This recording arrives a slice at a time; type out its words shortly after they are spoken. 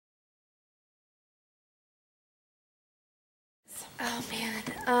Oh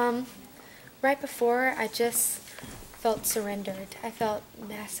man, right before I just felt surrendered. I felt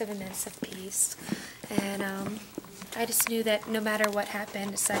massive amounts of peace, and I just knew that no matter what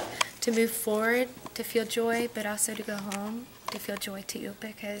happened, it's like to move forward, to feel joy, but also to go home to feel joy too,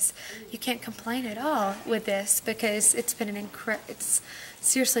 because you can't complain at all with this, because it's been it's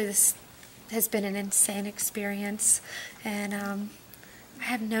seriously, this has been an insane experience, and I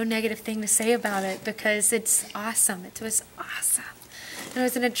have no negative thing to say about it, because it's awesome. It was awesome. And it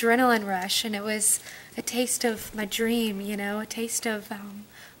was an adrenaline rush, and it was a taste of my dream, you know, a taste of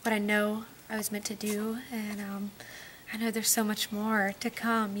what I know I was meant to do, and I know there's so much more to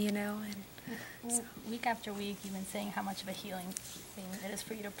come, you know. And so. Week after week, you've been saying how much of a healing thing it is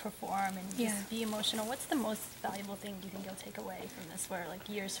for you to perform and just be emotional. What's the most valuable thing do you think you'll take away from this, where like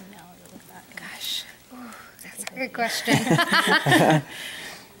years from now you'll look back? Gosh, that's a good question.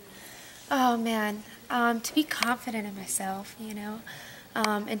 Oh man, to be confident in myself, you know,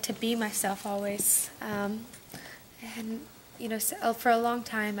 and to be myself always. And you know, so for a long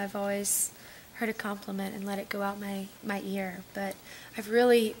time I've always heard a compliment and let it go out my ear, but I've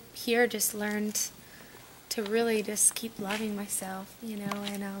really here just learned to really just keep loving myself, you know,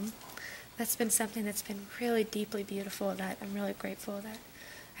 and that's been something that's been really deeply beautiful, that I'm really grateful that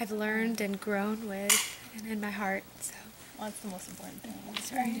I've learned and grown with and in my heart. So. Well, that's the most important thing.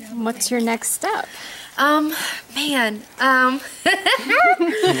 That's right. What's your next step? Man, I'm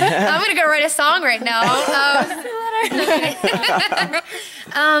gonna go write a song right now.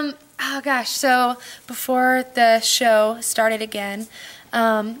 Oh gosh, so before the show started again,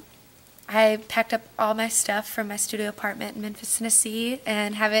 I packed up all my stuff from my studio apartment in Memphis, Tennessee,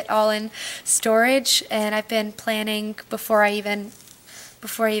 and have it all in storage. And I've been planning before I even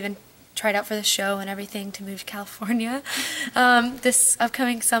tried out for the show and everything to move to California this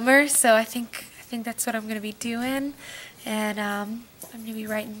upcoming summer. So I think that's what I'm going to be doing, and I'm going to be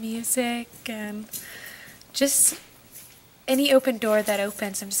writing music, and just any open door that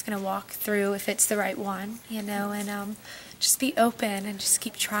opens, I'm just going to walk through if it's the right one, you know, and just be open and just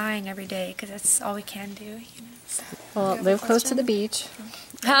keep trying every day, because that's all we can do, you know. So, well, live close to the beach.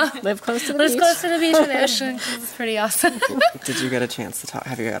 Huh? Live close to the beach. Live close to the beach and the ocean. It's pretty awesome. Did you get a chance to talk?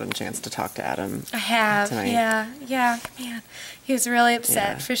 Have you gotten a chance to talk to Adam? I have. Tonight? Yeah. Man, he was really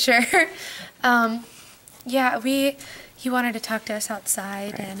upset for sure. He wanted to talk to us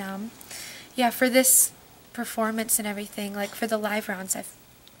outside, right. And for this performance and everything, like for the live rounds, I've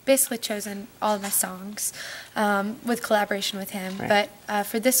basically chosen all of my songs with collaboration with him. Right. But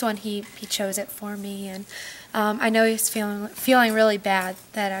for this one, he chose it for me, and I know he was feeling really bad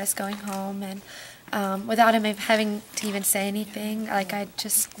that I was going home, and without him having to even say anything, like I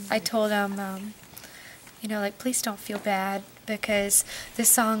told him, you know, like, please don't feel bad, because this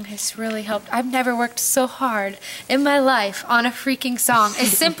song has really helped. I've never worked so hard in my life on a freaking song.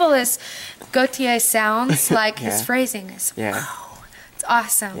 As simple as Gautier sounds, like his phrasing is wow. It's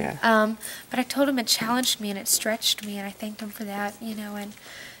awesome. Yeah. But I told him it challenged me and it stretched me, and I thanked him for that, you know, and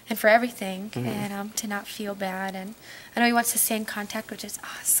for everything, mm-hmm. and to not feel bad. And I know he wants to stay in contact, which is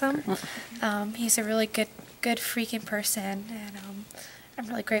awesome. He's a really good freaking person, and I'm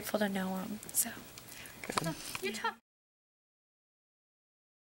really grateful to know him. So. Good. You talk